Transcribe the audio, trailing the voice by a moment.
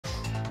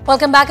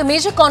Welcome back. A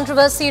major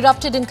controversy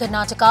erupted in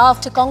Karnataka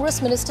after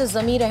Congress Minister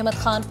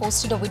Siddaramaiah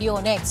posted a video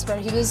on X where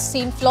he was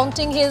seen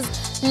flaunting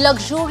his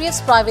luxurious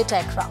private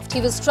aircraft.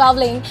 He was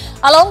travelling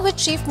along with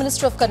Chief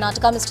Minister of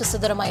Karnataka, Mr.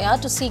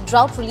 Siddaramaiah, to seek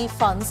drought relief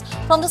funds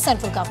from the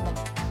central government.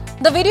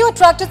 The video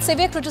attracted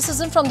severe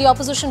criticism from the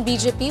opposition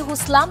BJP, who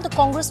slammed the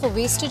Congress for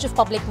wastage of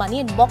public money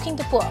and mocking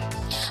the poor.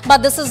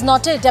 But this is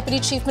not it.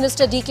 Deputy Chief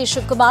Minister D.K.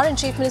 Shivkumar and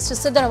Chief Minister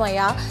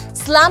Siddaramaiah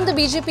slammed the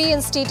BJP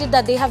and stated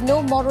that they have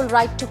no moral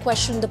right to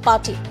question the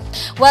party.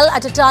 Well,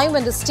 at a time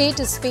when the state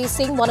is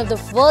facing one of the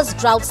worst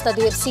droughts that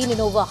they have seen in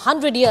over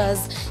 100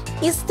 years,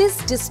 is this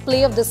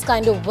display of this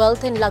kind of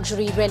wealth and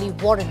luxury really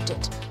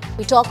warranted?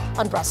 We talk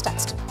on Brass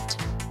Tacks tonight.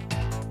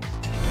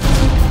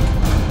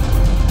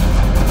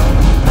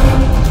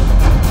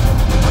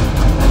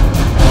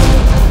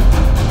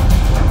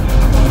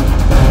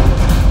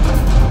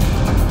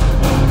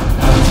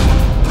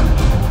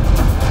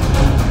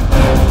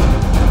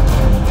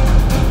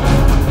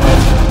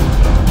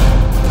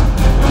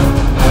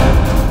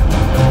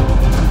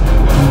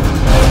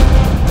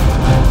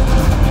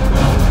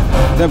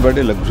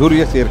 बड़े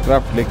luxurious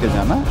aircraft लेके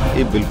जाना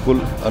ये बिल्कुल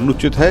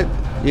अनुचित है।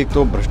 एक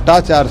तो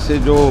भ्रष्टाचार से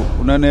जो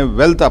उन्होंने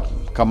वेल्थ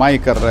कमाई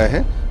कर रहे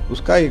हैं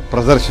उसका एक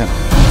प्रदर्शन है।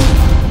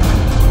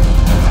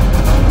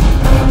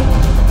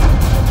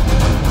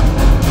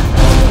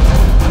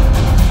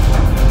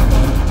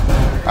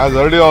 As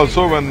earlier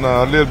also, when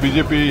earlier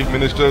BJP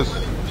ministers,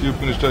 Chief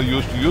Minister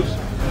used to use,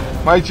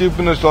 my Chief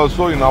Minister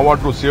also, in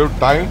order to save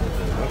time,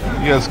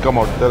 he has come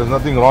out. There is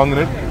nothing wrong in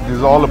it. This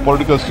is all a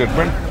political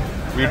statement.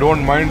 We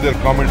don't mind their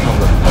comments on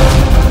that.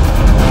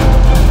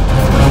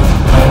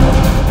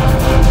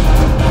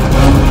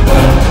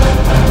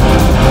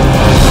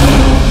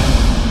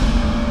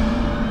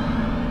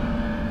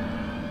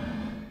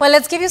 Well,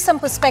 let's give you some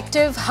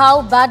perspective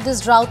how bad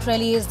this drought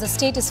really is. The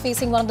state is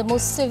facing one of the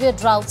most severe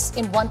droughts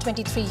in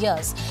 123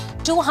 years.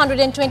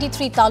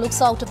 223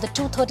 taluks out of the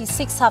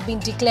 236 have been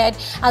declared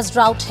as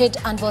drought hit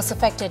and worse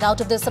affected.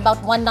 Out of this, about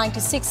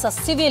 196 are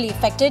severely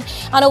affected,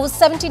 and over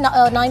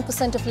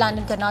 79% of land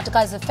in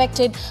Karnataka is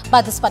affected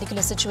by this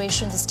particular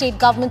situation. The state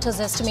government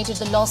has estimated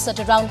the loss at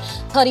around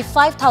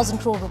 35,000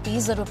 crore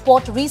rupees. A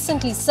report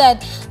recently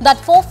said that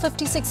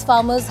 456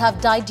 farmers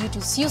have died due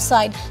to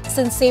suicide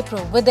since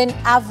April, with an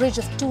average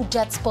of 2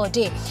 deaths per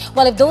day.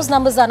 Well, if those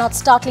numbers are not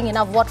startling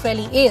enough, what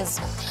really is?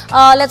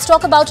 Let's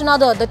talk about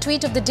another, the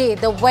tweet of the day.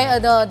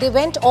 They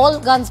went all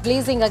guns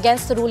blazing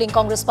against the ruling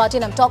Congress party,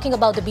 and I'm talking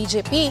about the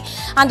BJP.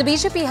 And the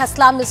BJP has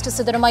slammed Mr.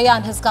 Siddaramaiah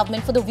and his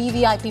government for the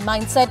VVIP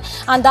mindset,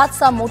 and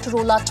that's our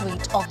Motorola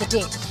tweet of the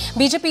day.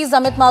 BJP's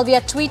Amit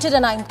Malviya tweeted,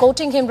 and I'm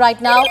quoting him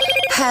right now.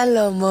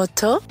 Hello,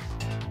 Moto.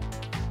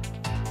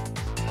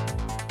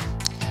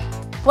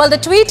 Well, the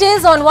tweet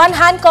is, on one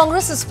hand,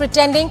 Congress is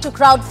pretending to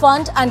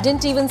crowdfund and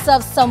didn't even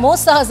serve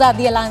samosas at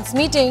the alliance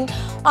meeting.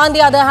 On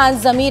the other hand,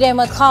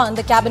 Siddaramaiah Khan,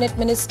 the cabinet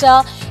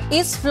minister,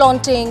 is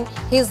flaunting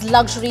his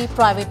luxury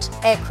private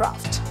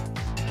aircraft.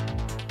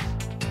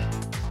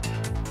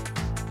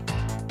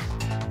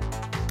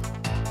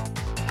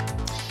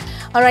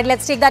 All right,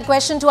 let's take that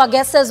question to our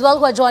guests as well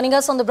who are joining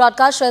us on the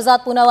broadcast.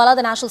 Shehzad Poonawala,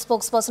 the national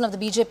spokesperson of the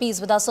BJP,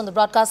 is with us on the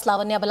broadcast.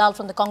 Lavanya Balal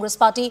from the Congress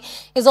party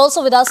is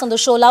also with us on the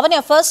show.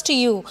 Lavanya, first to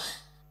you.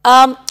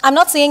 I'm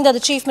not saying that the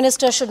chief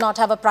minister should not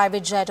have a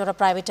private jet or a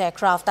private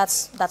aircraft.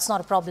 That's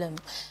not a problem.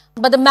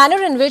 But the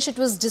manner in which it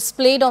was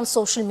displayed on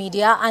social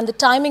media and the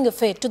timing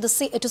of it, to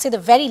say the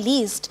very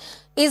least,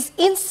 is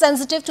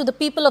insensitive to the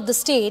people of the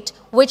state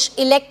which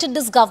elected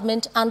this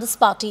government and this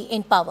party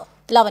in power.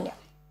 Lavanya.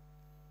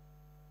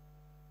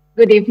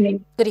 Good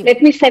evening. Good evening.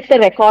 Let me set the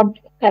record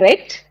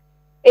correct.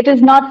 It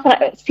is not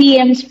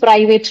CM's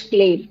private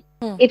plane.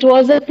 It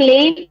was a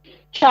plane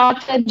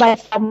chartered by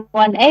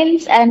someone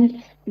else,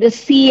 and the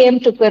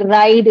CM took a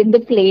ride in the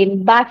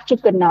plane back to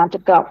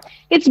Karnataka.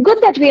 It's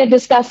good that we are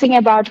discussing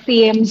about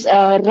PM's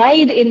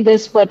ride in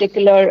this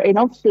particular,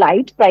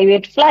 flight,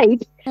 private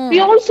flight. We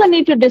also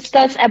need to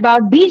discuss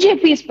about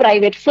BJP's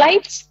private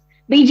flights,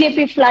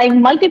 BJP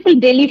flying multiple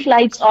daily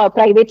flights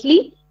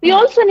privately. We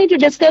also need to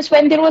discuss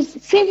when there was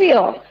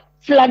severe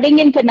flooding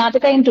in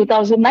Karnataka in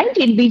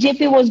 2019.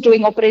 BJP was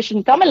doing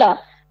Operation Kamala,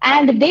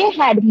 and they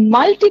had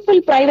multiple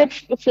private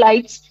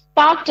flights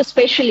parked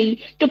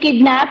especially to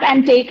kidnap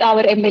and take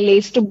our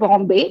MLAs to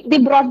Bombay. They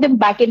brought them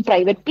back in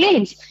private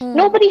planes.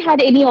 Nobody had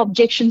any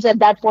objections at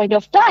that point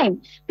of time.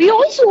 We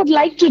also would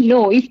like to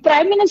know if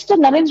Prime Minister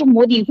Narendra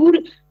Modi, who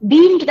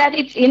deemed that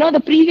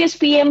the previous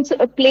PM's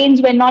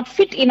planes were not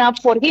fit enough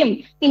for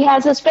him, he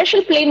has a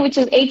special plane which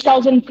is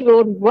 8,000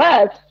 crore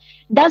worth.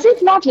 Does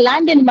it not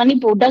land in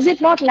Manipur? Does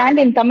it not land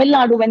in Tamil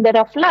Nadu when there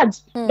are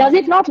floods? Does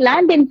it not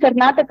land in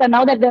Karnataka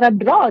now that there are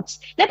droughts?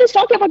 Let us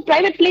talk about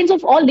private planes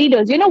of all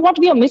leaders. You know what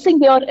we are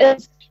missing here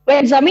is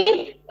when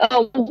Zamir,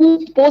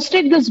 who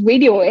posted this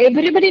video,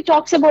 everybody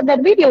talks about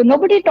that video.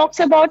 Nobody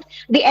talks about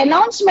the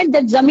announcement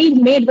that Zamir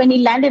made when he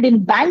landed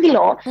in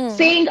Bangalore,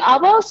 saying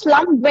our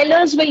slum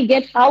dwellers will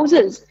get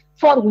houses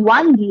for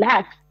 1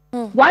 lakh.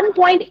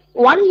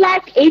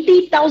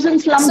 1,80,000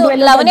 slum So,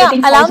 dwellers. Lavanya,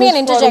 allow me an for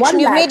interjection. 1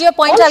 You've lakh. made your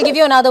point. Also, I'll give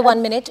you another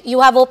 1 minute.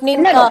 You have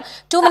opening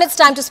 2 minutes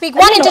time to speak.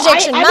 One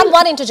interjection, ma'am.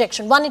 One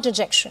interjection.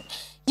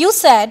 You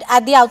said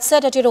at the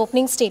outset at your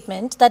opening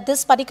statement that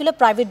this particular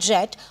private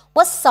jet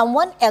was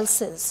someone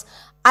else's.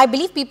 I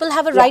believe people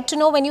have a right to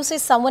know when you say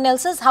someone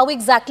else's, how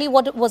exactly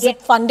what was it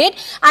funded,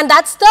 and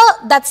that's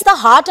the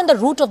heart and the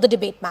root of the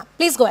debate, ma'am.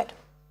 Please go ahead.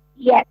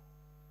 Yes.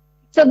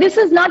 So this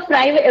is not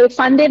private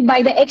funded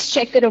by the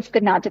exchequer of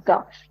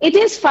Karnataka. It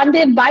is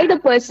funded by the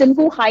person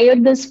who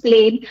hired this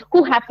plane,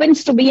 who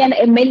happens to be an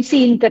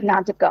MLC in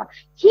Karnataka.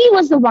 He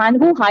was the one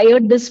who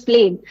hired this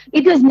plane.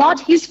 It is not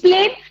his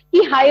plane.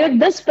 He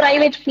hired this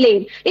private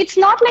plane. It's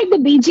not like the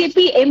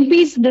BJP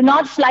MPs do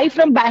not fly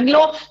from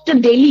Bangalore to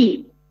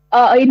Delhi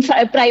in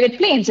private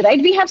planes, right?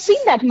 We have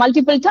seen that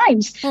multiple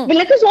times. But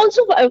let us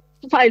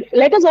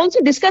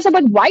also discuss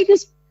about why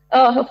this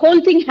whole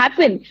thing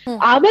happened.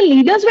 Our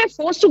leaders were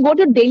forced to go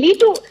to Delhi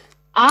to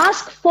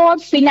ask for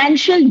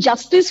financial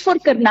justice for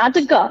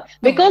Karnataka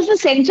because the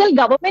central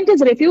government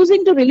is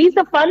refusing to release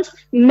the funds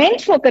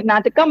meant for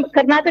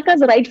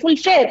Karnataka's rightful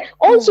share.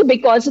 Also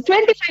because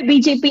 25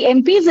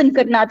 BJP MPs in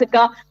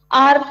Karnataka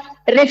are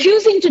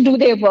refusing to do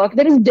their work.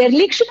 There is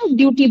dereliction of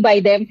duty by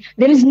them.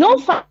 There is no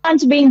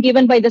funds being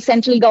given by the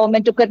central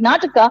government to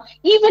Karnataka,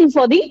 even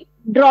for the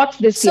drought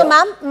this year. So,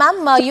 ma'am,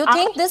 you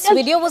think this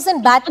video was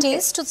in bad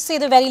taste, to say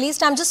the very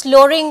least? I'm just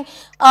lowering,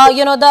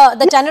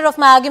 the tenor of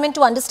my argument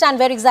to understand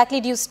where exactly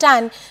do you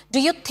stand.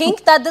 Do you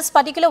think that this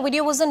particular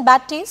video was in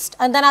bad taste?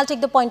 And then I'll take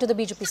the point to the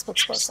BJP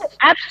spokesperson.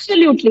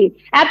 Absolutely.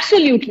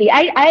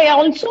 I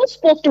also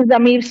spoke to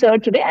Zamir sir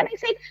today and I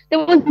said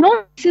there was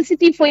no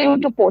necessity for you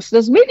to post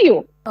this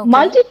video. Okay.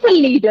 Multiple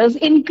leaders,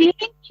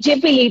 including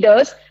BJP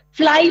leaders,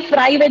 fly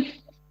private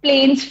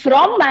planes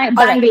from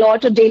Bangalore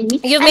to Delhi.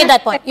 You've made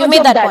that point.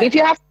 If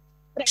you have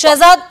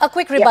Shehzad, a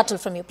quick rebuttal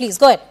from you. Please,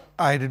 go ahead.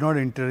 I did not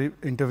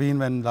intervene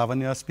when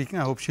Lavanya was speaking.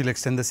 I hope she'll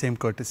extend the same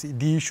courtesy.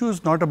 The issue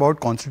is not about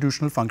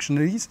constitutional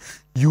functionaries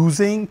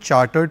using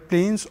chartered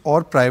planes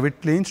or private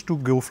planes to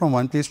go from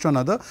one place to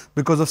another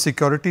because of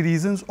security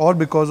reasons or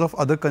because of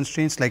other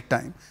constraints like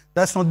time.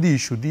 That's not the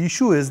issue. The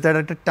issue is that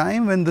at a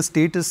time when the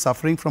state is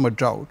suffering from a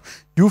drought,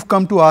 you've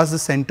come to ask the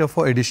Centre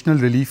for Additional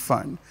Relief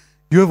Fund.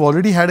 You have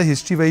already had a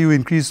history where you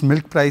increased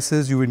milk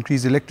prices, you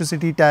increased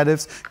electricity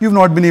tariffs, you've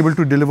not been able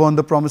to deliver on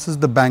the promises,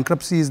 the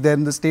bankruptcy is there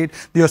in the state,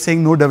 they are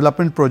saying no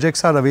development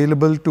projects are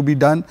available to be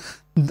done.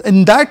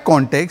 In that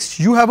context,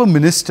 you have a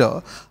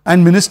minister,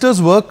 and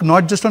ministers work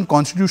not just on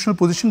constitutional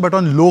position but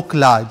on lok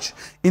laj.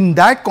 In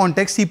that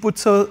context, he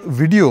puts a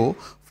video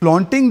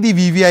flaunting the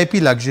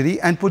VVIP luxury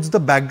and puts the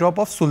backdrop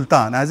of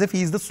Sultan as if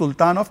he is the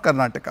Sultan of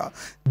Karnataka.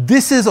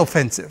 This is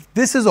offensive.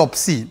 This is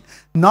obscene.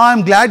 Now,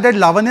 I'm glad that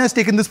Lavanya has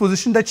taken this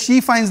position that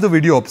she finds the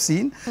video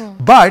obscene.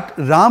 But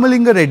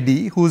Ramalinga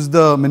Reddy, who's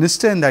the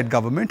minister in that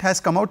government, has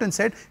come out and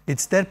said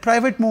it's their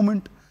private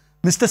moment.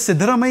 Mr.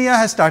 Siddaramaiah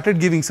has started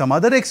giving some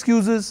other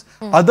excuses.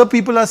 Other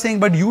people are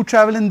saying, but you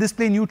travel in this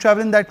plane, you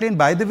travel in that plane.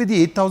 By the way,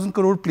 the 8,000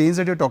 crore planes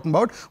that you're talking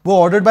about were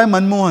ordered by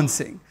Manmohan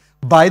Singh.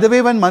 By the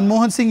way, when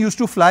Manmohan Singh used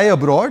to fly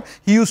abroad,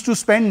 he used to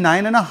spend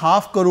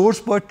 9.5 crores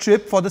per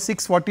trip for the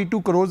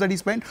 642 crores that he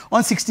spent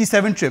on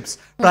 67 trips.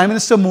 Prime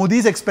Minister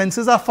Modi's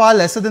expenses are far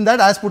lesser than that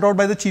as put out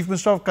by the Chief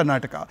Minister of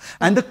Karnataka.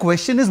 And the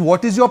question is,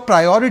 what is your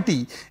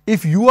priority?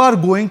 If you are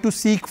going to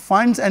seek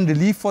funds and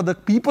relief for the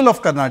people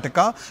of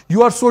Karnataka,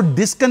 you are so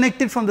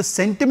disconnected from the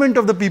sentiment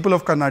of the people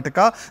of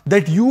Karnataka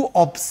that you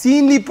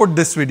obscenely put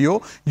this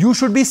video. You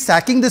should be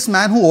sacking this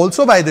man who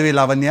also, by the way,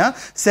 Lavanya,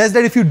 says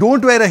that if you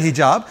don't wear a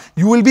hijab,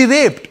 you will be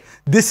raped.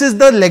 This is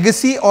the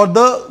legacy or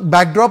the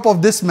backdrop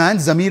of this man,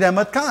 Zamir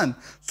Ahmad Khan.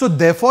 So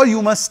therefore,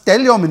 you must tell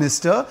your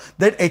minister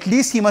that at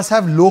least he must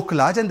have lok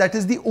laj, and that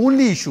is the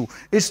only issue.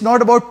 It's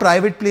not about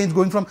private planes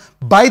going from,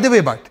 by the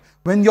way, but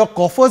when your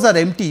coffers are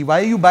empty,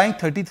 why are you buying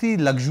 33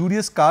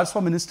 luxurious cars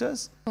for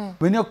ministers?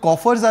 When your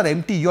coffers are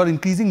empty, you're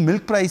increasing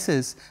milk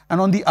prices.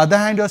 And on the other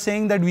hand, you're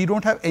saying that we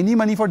don't have any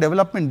money for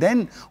development.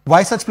 Then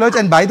why such splurge?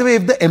 And by the way,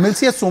 if the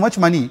MLC has so much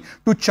money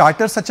to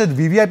charter such a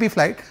VVIP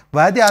flight,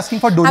 why are they asking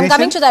for donation? I'm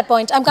coming to that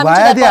point.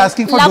 Why are they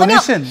asking for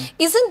donation?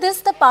 Isn't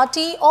this the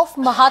party of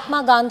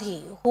Mahatma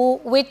Gandhi,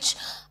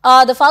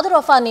 the father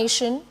of our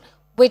nation,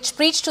 which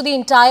preached to the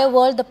entire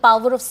world the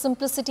power of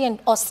simplicity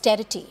and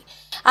austerity?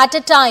 At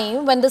a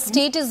time when the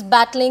state is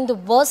battling the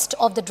worst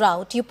of the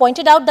drought, you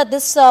pointed out that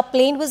this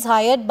plane was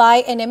hired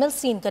by an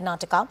MLC in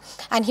Karnataka,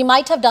 and he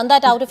might have done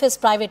that out of his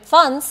private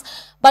funds.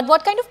 But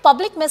what kind of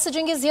public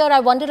messaging is here,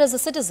 I wonder, as a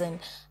citizen,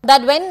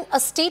 that when a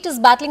state is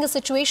battling a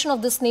situation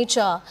of this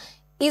nature,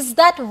 is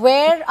that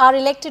where our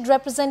elected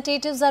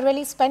representatives are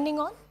really spending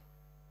on?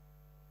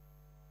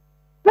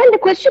 Well, the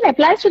question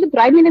applies to the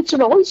Prime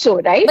Minister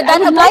also, right? But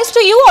that applies to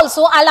you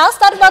also. I'll ask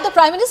that about the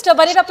Prime Minister,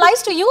 but it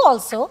applies to you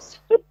also.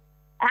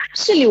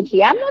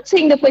 Absolutely. I'm not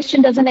saying the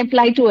question doesn't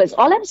apply to us.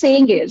 All I'm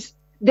saying is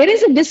there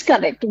is a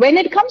disconnect. When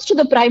it comes to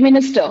the Prime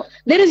Minister,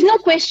 there is no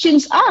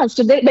questions asked.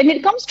 When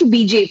it comes to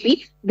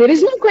BJP, there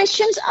is no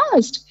questions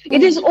asked.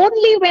 It is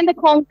only when the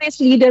Congress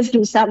leaders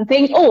do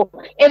something, oh,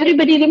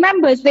 everybody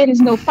remembers there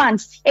is no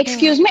funds.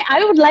 Excuse me,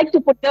 I would like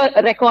to put the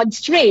record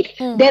straight.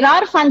 There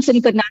are funds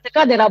in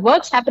Karnataka. There are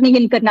works happening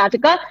in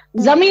Karnataka.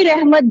 Zamir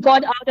Ahmed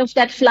got out of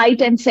that flight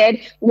and said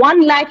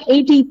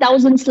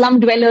 1,80,000 slum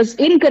dwellers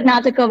in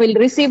Karnataka will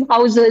receive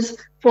houses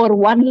for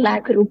 1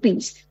 lakh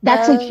rupees.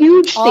 That's a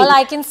huge thing. All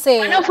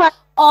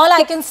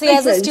I can say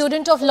as a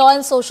student of law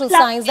and social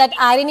science, that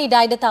irony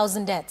died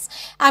 1,000 deaths.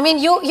 I mean,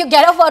 you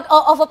get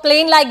off a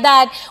plane like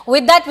that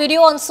with that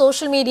video on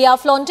social media,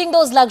 flaunting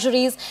those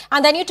luxuries,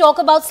 and then you talk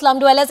about slum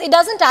dwellers. It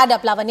doesn't add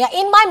up, Lavanya.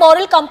 In my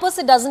moral compass,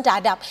 it doesn't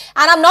add up.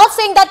 And I'm not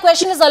saying that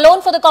question is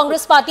alone for the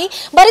Congress party,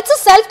 but it's a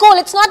self-call.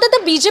 It's not that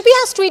the BJP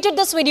has tweeted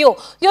this video.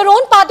 Your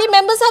own party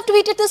members have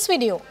tweeted this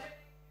video.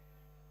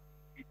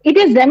 It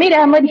is Zamir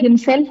Ahmed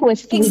himself who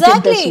has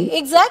tweeted this video.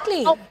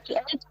 Exactly.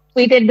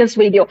 Tweeted this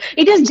video.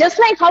 It is just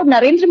like how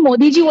Narendra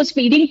Modi ji was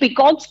feeding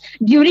peacocks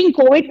during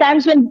COVID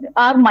times when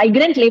our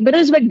migrant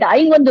laborers were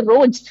dying on the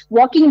roads,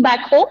 walking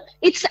back home.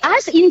 It's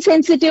as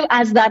insensitive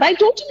as that. I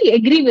totally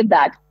agree with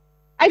that.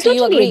 I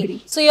totally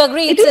agree. So you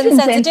agree it's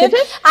insensitive.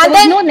 But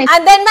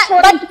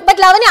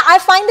Lavanya, I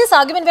find this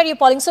argument very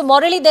appalling. So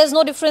morally, there's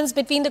no difference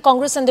between the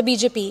Congress and the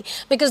BJP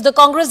because the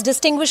Congress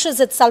distinguishes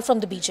itself from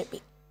the BJP.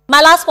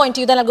 My last point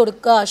to you, then I'll go to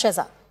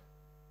Shehzad.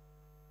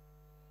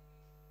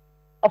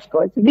 Of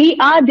course, we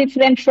are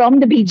different from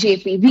the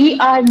BJP. We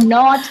are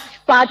not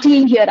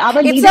partying here.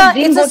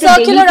 It's a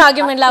circular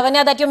argument,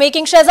 Lavanya, that you're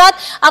making. Shehzad,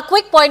 a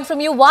quick point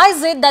from you. Why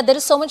is it that there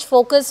is so much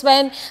focus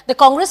when the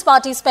Congress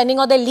party is spending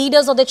or their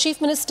leaders or their chief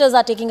ministers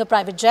are taking a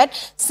private jet?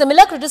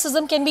 Similar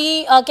criticism can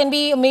be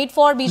made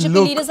for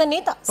BJP leaders and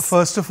netas.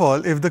 First of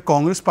all, if the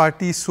Congress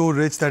party is so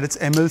rich that its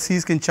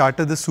MLCs can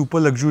charter the super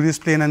luxurious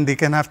plane and they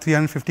can have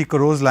 350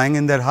 crores lying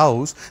in their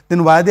house,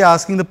 then why are they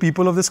asking the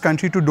people of this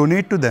country to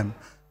donate to them?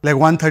 Like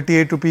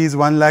 138 rupees,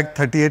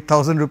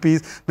 1,38,000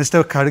 rupees.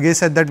 Mr. Kharge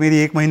said that मेरी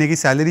एक महीने की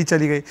salary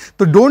चली गई.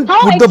 So don't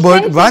put the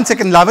burden. 1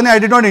 second, Lavanya, I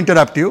did not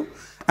interrupt you.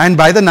 And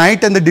by the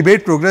night and the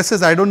debate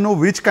progresses, I don't know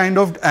which kind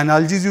of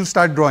analogies you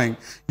start drawing.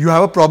 You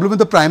have a problem with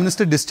the Prime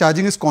Minister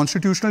discharging his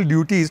constitutional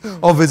duties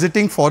of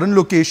visiting foreign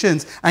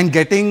locations and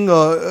getting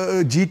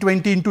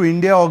G20 into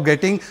India or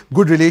getting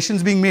good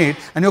relations being made.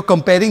 And you're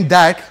comparing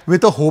that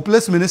with a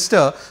hopeless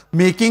minister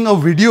making a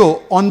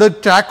video on the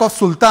track of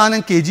Sultan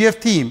and KGF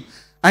theme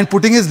and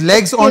putting his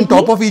legs on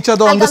top of each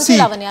other on the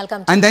seat,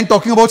 and then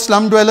talking about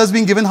slum dwellers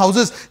being given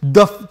houses.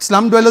 The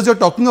slum dwellers you're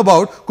talking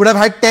about could have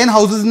had 10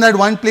 houses in that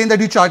one plane that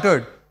you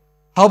chartered.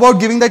 How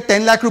about giving that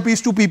 10 lakh rupees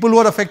to people who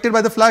are affected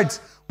by the floods?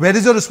 Where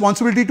is your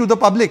responsibility to the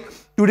public?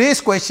 Today's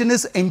question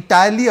is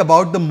entirely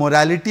about the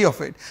morality of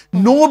it.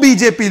 No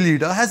BJP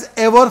leader has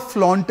ever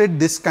flaunted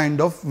this kind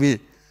of way.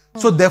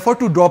 So therefore,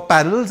 to draw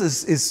parallels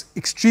is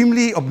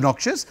extremely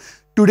obnoxious.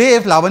 Today,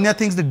 if Lavanya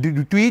thinks the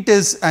tweet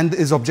is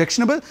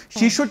objectionable,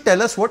 she should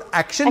tell us what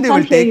action they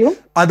will take.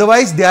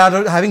 Otherwise, they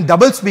are having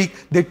double speak.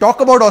 They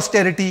talk about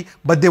austerity,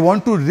 but they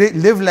want to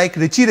live like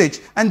Richie Rich,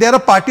 and they are a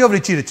party of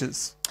Richie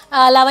Riches.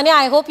 Lavanya,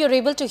 I hope you're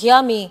able to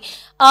hear me.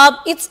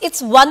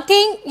 It's one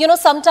thing, you know,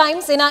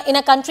 sometimes in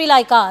a country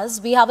like ours,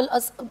 we have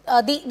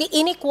the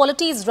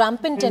inequality is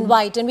rampant and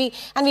wide, and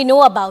we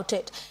know about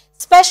it.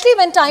 Especially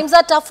when times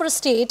are tough for a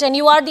state and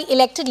you are the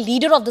elected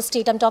leader of the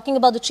state. I'm talking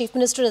about the chief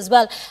minister as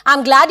well.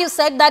 I'm glad you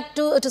said that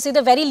to say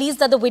the very least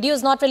that the video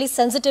is not really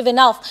sensitive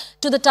enough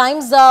to the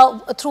times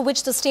through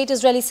which the state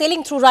is really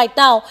sailing through right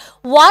now.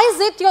 Why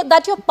is it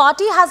that your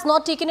party has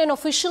not taken an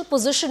official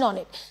position on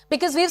it?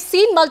 Because we've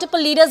seen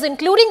multiple leaders,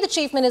 including the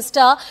chief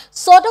minister,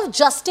 sort of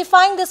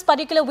justifying this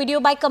particular video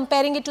by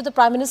comparing it to the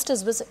prime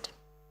minister's visit.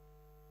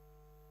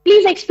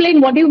 Please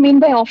explain what do you mean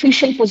by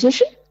official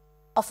position?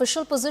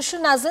 Official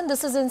position as in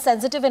this is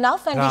insensitive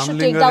enough and we should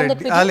take down that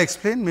video. I'll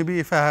explain maybe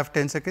if I have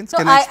 10 seconds. No,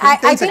 Can I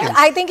explain? 10 seconds.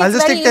 I think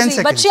it's very easy.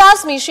 Seconds. But she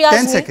asked me.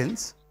 10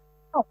 seconds.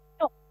 No.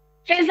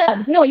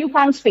 Shehzad, no, you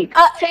can't speak.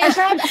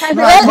 Shehzad has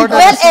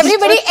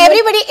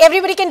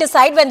everybody can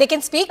decide when they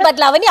can speak. But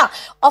Lavanya,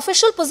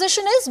 official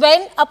position is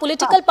when a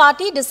political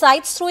party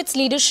decides through its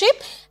leadership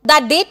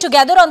that they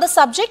together on the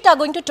subject are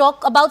going to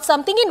talk about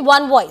something in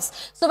one voice.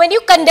 So when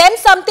you condemn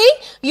something,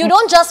 you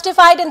don't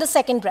justify it in the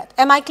second breath.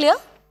 Am I clear?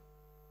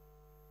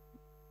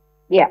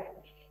 Yeah.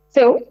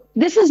 So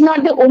this is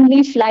not the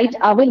only flight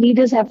our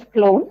leaders have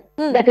flown.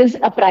 That is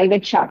a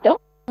private charter.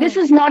 This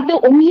is not the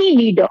only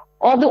leader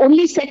or the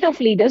only set of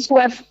leaders who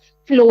have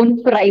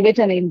flown private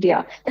in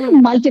India. There are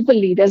multiple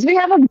leaders. We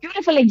have a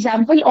beautiful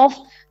example of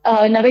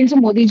Narendra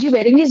Modi ji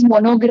wearing his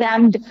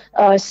monogrammed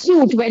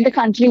suit when the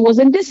country was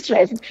in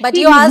distress. But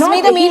you asked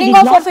me the meaning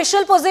of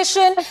official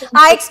position.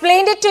 I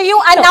explained it to you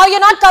and now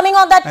you're not coming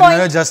on that point. And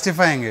you're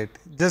justifying it.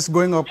 Just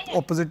going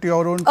opposite to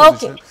your own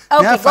position.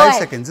 Okay, yeah, 5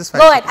 seconds. Just 5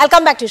 Go seconds. ahead. I'll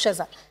come back to you,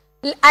 Shehzad.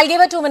 I'll give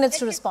her 2 minutes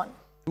to respond.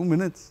 2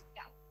 minutes?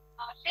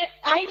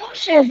 I know,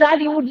 Shehzad,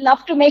 you would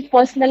love to make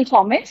personal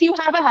comments. You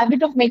have a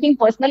habit of making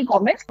personal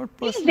comments.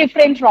 Please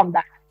refrain from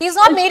that. He's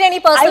not made any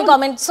personal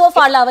comments so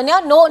far,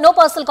 Lavanya. No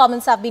personal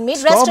comments have been made.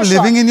 Stop Rest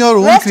living in your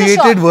own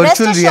created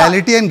virtual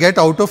reality and get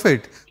out of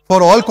it.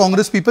 For all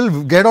Congress people,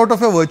 get out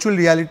of your virtual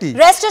reality.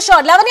 Rest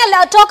assured.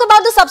 Lavanya, talk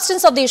about the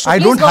substance of the issue. I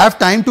don't have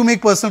time to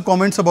make personal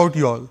comments about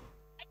you all.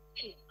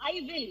 I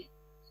will.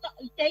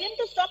 Tell him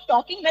to stop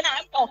talking when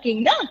I'm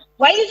talking. Na?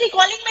 Why is he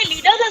calling my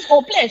leaders as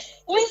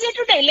hopeless? Who is he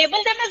to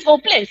label them as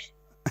hopeless?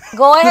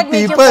 Go ahead,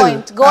 make your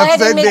point. Go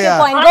ahead and make your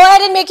point. Go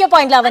ahead and make your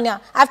point, Lavanya.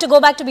 I have to go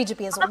back to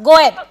BJP as well. Go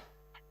ahead.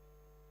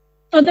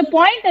 So the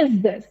point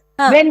is this.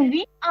 When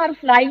we are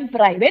flying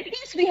private,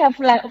 yes, we have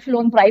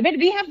flown private.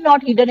 We have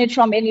not hidden it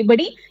from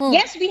anybody.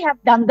 Yes, we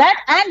have done that,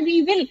 and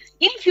we will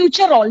in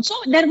future also.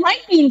 There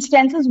might be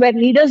instances where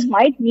leaders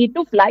might need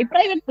to fly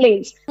private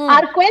planes.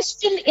 Our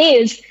question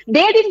is,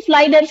 they didn't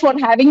fly there for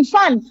having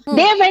fun.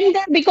 They went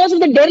there because of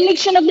the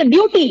dereliction of the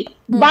duty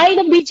by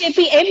the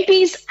BJP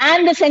MPs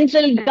and the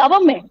central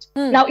government.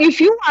 Now, if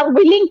you are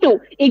willing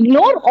to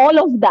ignore all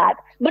of that,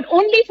 but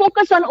only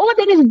focus on, oh,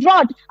 there is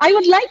drought. I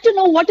would like to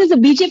know what is the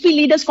BJP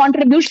leader's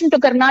contribution to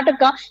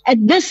Karnataka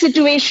at this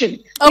situation.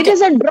 Okay. It is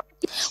a drought.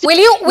 Will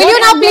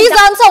you now please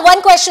answer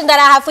one question that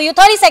I have for you?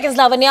 30 seconds,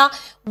 Lavanya.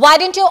 Why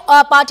didn't your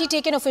party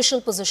take an official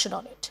position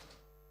on it?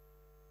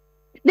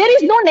 There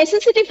is no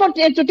necessity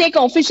to take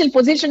an official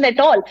position at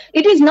all.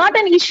 It is not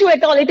an issue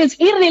at all. It is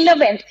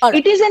irrelevant. Right.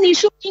 It is an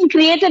issue being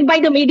created by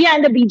the media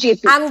and the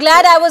BJP. I'm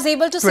glad I was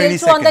able to say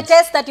through on the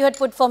test that you had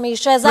put for me.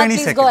 Shahzad,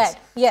 please go ahead.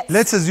 Yes.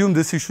 Let's assume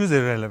this issue is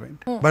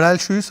irrelevant. But I'll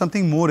show you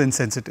something more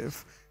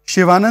insensitive.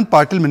 Shivanand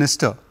Patil,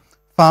 Minister.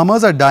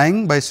 Farmers are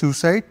dying by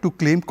suicide to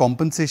claim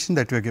compensation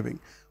that you are giving.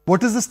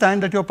 What is the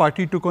stand that your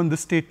party took on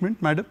this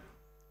statement, madam?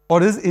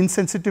 Or is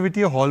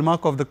insensitivity a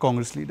hallmark of the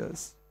Congress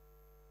leaders?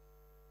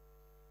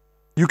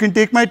 You can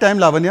take my time,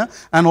 Lavanya,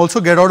 and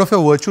also get out of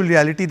your virtual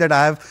reality that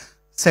I have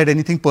said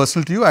anything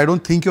personal to you. I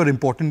don't think you're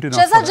important enough.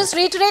 Shahzad, just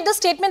reiterate the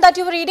statement that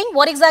you were reading.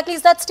 What exactly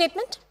is that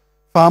statement?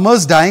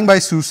 Farmers dying by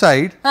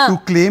suicide to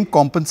claim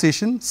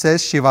compensation,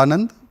 says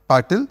Shivanand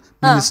Patil,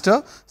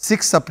 Minister,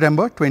 6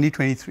 September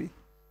 2023.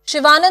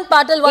 Shivanand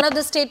Patil, one of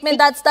the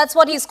statements, that's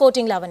what he's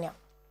quoting, Lavanya.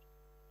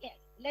 Yes,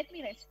 let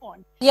me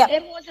respond. Yeah.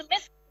 There was a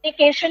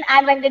miscommunication,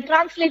 and when they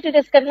translated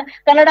his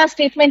Kannada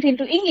statement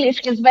into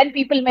English is when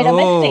people made a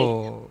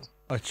mistake.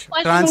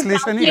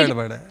 Translation hi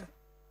gadbad hai.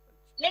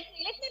 Let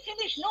me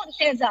finish. No,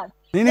 Shahzad.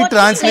 No,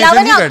 translation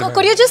hi gadbad hai.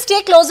 Could you just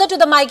stay closer to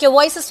the mic? Your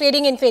voice is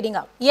fading in, fading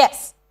out.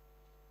 Yes.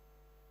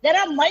 There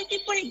are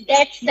multiple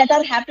deaths that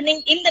are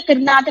happening in the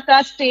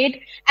Karnataka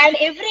state, and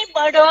every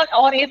murder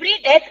or every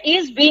death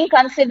is being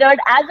considered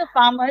as a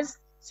farmer's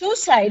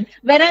suicide,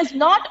 whereas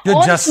not You're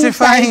all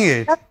justifying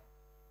it.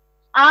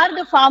 Are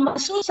the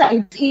farmer's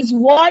suicides is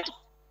what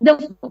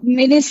the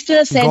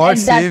minister said God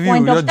at that save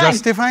point you. of You're time.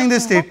 justifying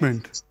this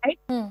statement.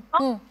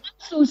 Not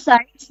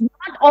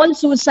all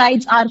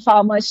suicides are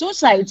farmer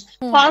suicides.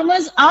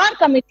 Farmers are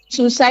committing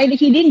suicide.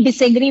 He didn't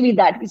disagree with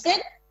that. He said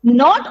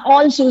not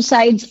all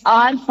suicides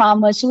are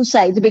farmer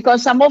suicides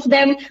because some of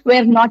them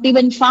were not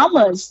even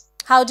farmers.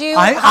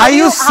 Are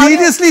you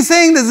seriously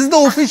saying this is the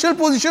official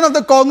position of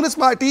the Congress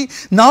party,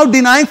 now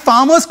denying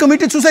farmers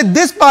committed suicide?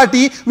 This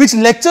party which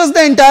lectures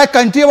the entire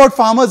country about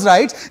farmers'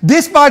 rights,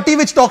 this party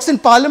which talks in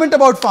parliament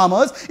about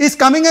farmers, is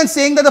coming and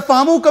saying that the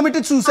farmer who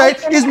committed suicide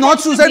is not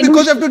suicide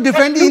because you have to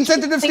defend the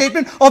insensitive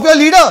statement of your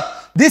leader.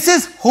 This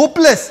is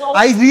hopeless.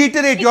 I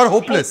reiterate, you're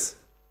hopeless.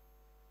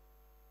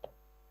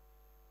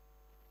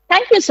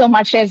 Thank you so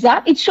much,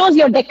 Shahzad. It shows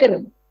your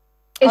decorum.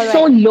 It's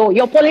so low.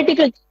 Your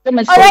political system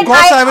is so low.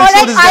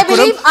 I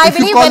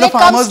believe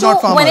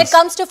when it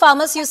comes to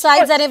farmer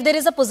suicides, and if there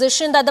is a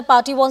position that the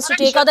party wants to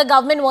take or the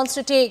government wants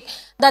to take,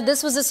 that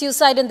this was a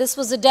suicide and this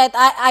was a death,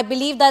 I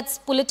believe that's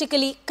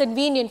politically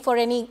convenient for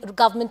any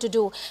government to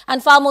do.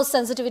 And far more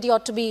sensitivity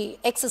ought to be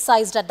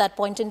exercised at that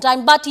point in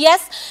time. But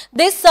yes,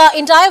 this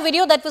entire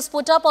video that was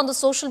put up on the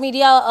social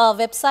media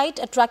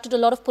website attracted a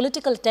lot of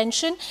political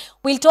attention.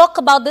 We'll talk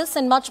about this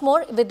and much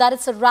more. With that,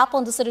 it's a wrap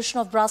on this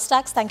edition of Brass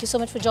Tacks. Thank you so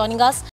much for joining us.